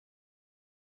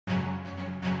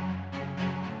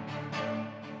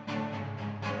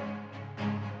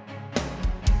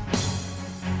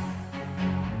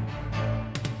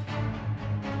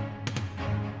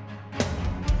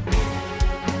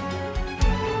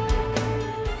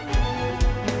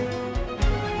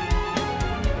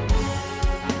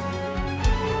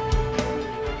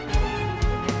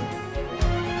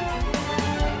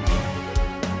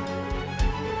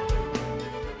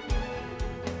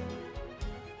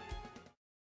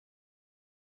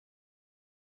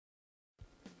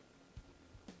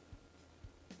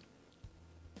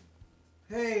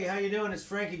Hey, how you doing? It's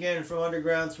Frank again from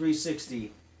Underground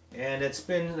 360, and it's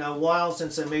been a while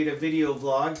since I made a video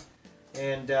vlog,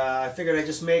 and I figured I'd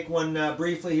just make one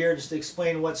briefly here just to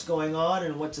explain what's going on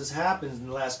and what has happened in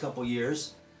the last couple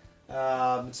years.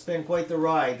 It's been quite the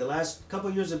ride. The last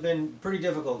couple years have been pretty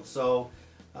difficult, so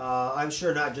I'm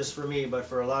sure not just for me but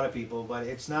for a lot of people, but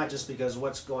it's not just because of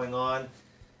what's going on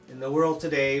in the world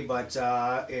today, but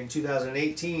in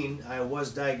 2018 I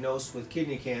was diagnosed with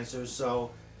kidney cancer,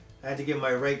 so I had to get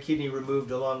my right kidney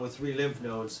removed along with 3 lymph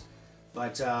nodes.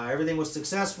 But everything was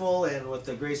successful, and with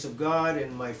the grace of God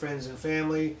and my friends and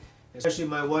family, especially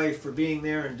my wife for being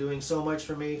there and doing so much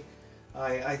for me,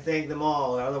 I thank them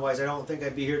all. Otherwise I don't think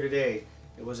I'd be here today.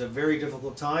 It was a very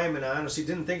difficult time, and I honestly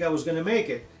didn't think I was going to make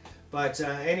it. But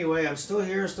anyway, I'm still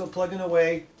here, still plugging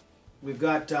away. We've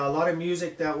got a lot of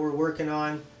music that we're working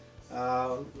on,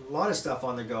 a lot of stuff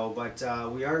on the go, but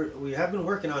we have been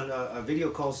working on a video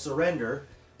called Surrender,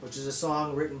 which is a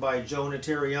song written by Joe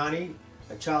Notarianni,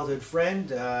 a childhood friend.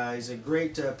 He's a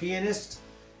great pianist,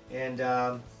 and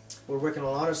we're working a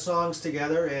lot of songs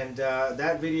together, and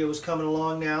that video is coming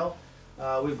along now.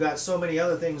 We've got so many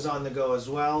other things on the go as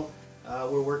well.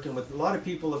 We're working with a lot of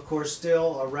people, of course,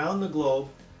 still around the globe,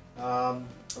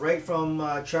 right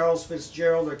from Charles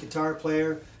Fitzgerald, our guitar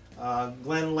player,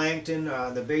 Glenn Langton,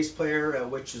 the bass player,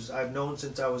 which I've known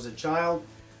since I was a child.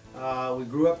 We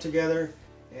grew up together.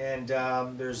 And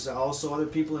there's also other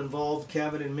people involved,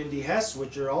 Kevin and Mindy Hess,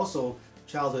 which are also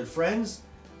childhood friends.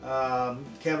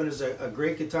 Kevin is a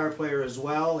great guitar player as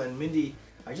well, and Mindy,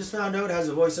 I just found out, has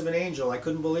a voice of an angel. I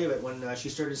couldn't believe it when she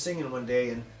started singing one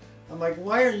day, and I'm like,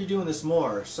 why aren't you doing this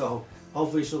more? So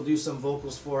hopefully she'll do some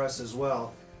vocals for us as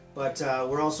well. But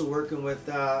we're also working with,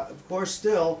 of course,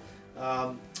 still,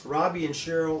 Robbie and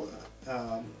Cheryl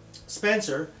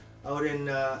Spencer, out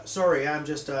in, sorry, I'm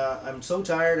so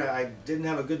tired. I didn't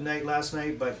have a good night last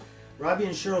night, but Robbie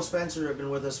and Cheryl Spencer have been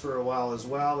with us for a while as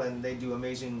well, and they do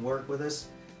amazing work with us.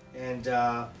 And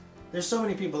there's so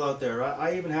many people out there.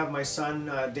 I even have my son,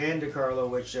 Dan DiCarlo,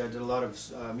 which did a lot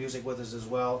of music with us as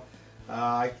well.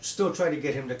 I still try to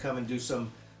get him to come and do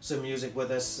some music with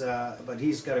us, but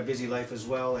he's got a busy life as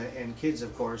well, and kids,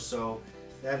 of course, so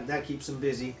that keeps him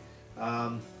busy.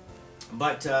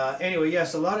 But anyway,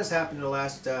 yes, a lot has happened in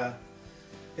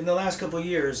the last couple of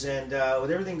years, and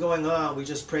with everything going on, we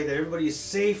just pray that everybody is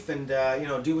safe, and you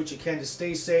know, do what you can to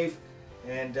stay safe,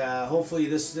 and hopefully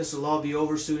this will all be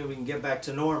over soon and we can get back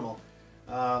to normal.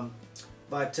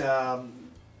 But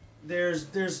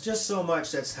there's just so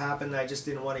much that's happened. I just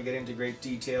didn't want to get into great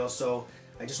detail, so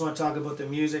I just want to talk about the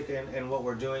music and what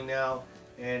we're doing now.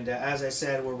 And as I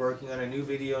said, we're working on a new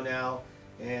video now.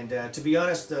 And to be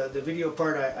honest, the video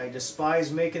part, I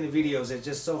despise making the videos. It's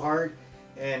just so hard,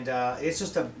 and it's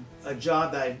just a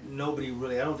job that I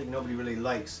don't think nobody really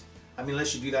likes. I mean,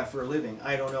 unless you do that for a living.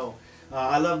 I don't know.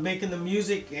 I love making the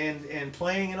music and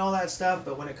playing and all that stuff,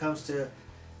 but when it comes to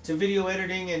video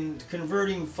editing and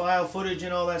converting file footage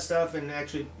and all that stuff, and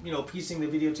actually, you know, piecing the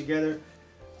video together,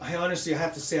 I honestly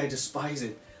have to say I despise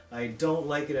it. I don't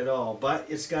like it at all, but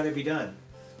it's got to be done.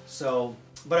 So,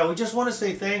 but we just want to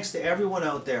say thanks to everyone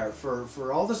out there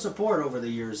for all the support over the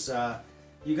years.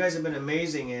 You guys have been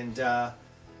amazing, and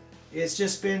it's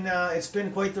just been it's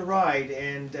been quite the ride.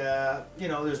 And you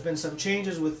know, there's been some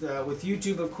changes with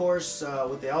YouTube, of course,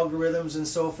 with the algorithms and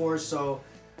so forth. So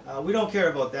we don't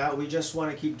care about that. We just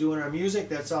want to keep doing our music.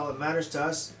 That's all that matters to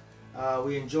us.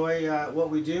 We enjoy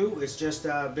what we do. It's just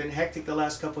been hectic the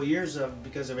last couple of years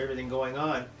because of everything going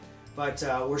on. But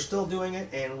we're still doing it,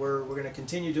 and we're going to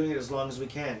continue doing it as long as we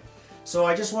can. So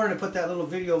I just wanted to put that little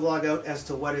video vlog out as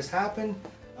to what has happened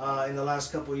in the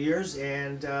last couple of years.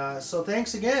 And so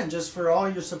thanks again just for all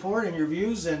your support and your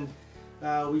views, and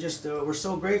we're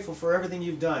so grateful for everything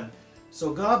you've done.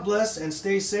 So God bless and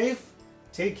stay safe.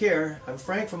 Take care. I'm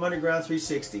Frank from Underground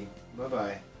 360.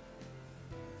 Bye-bye.